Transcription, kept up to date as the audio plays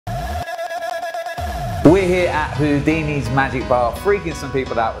We're here at Houdini's Magic Bar, freaking some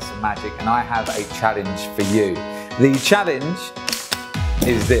people out with some magic, and I have a challenge for you. The challenge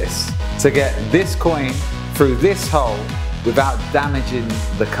is this: to get this coin through this hole without damaging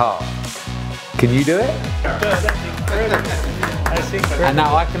the card. Can you do it? That's incredible. And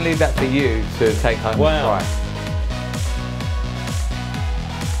now I can leave that for you to take home the prize.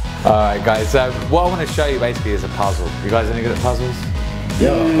 Alright guys, so what I want to show you basically is a puzzle. You guys any good at puzzles?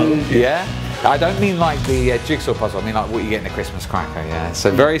 Yeah? I don't mean like the jigsaw puzzle, I mean like what you get in a Christmas cracker, yeah? So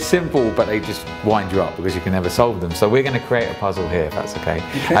very simple, but they just wind you up because you can never solve them. So we're going to create a puzzle here, if that's okay.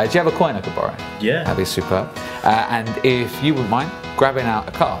 Do you have a coin I could borrow? Yeah. That'd be superb. And if you wouldn't mind grabbing out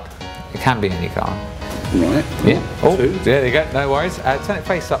a card. It can be any card. Right. Yeah. Oh, there you go, no worries. Turn it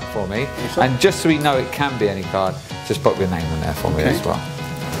face up for me. And just so we know it can be any card, just put your name in there for me as well.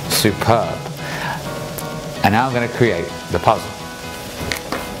 Superb. And now I'm going to create the puzzle.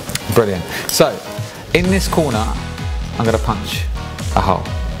 Brilliant. So, in this corner, I'm going to punch a hole.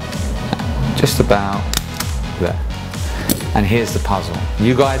 Just about there. And here's the puzzle.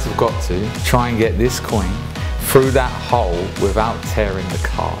 You guys have got to try and get this coin through that hole without tearing the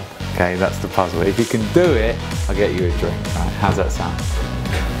card. Okay, that's the puzzle. If you can do it, I'll get you a drink. Right? How's that sound?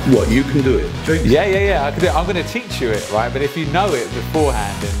 What, you can do it? Drinks? Yeah. I can do it. I'm going to teach you it, right? But if you know it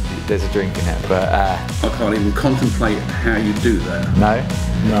beforehand, then there's a drink in it. But I can't even contemplate how you do that.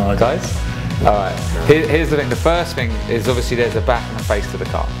 No, guys. All right. Here's the thing. The first thing is obviously there's a back and a face to the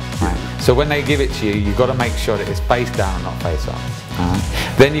card. Right? So when they give it to you, you've got to make sure that it's face down and not face up.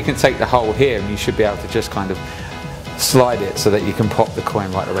 Then you can take the hole here, and you should be able to just kind of slide it so that you can pop the coin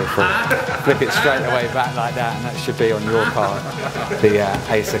right the way through. Flip it straight away back like that, and that should be on your card, the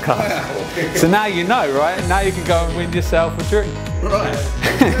ace of cards. So now you know, right? Now you can go and win yourself a drink. Right.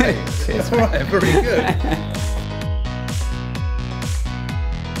 That's right, very good.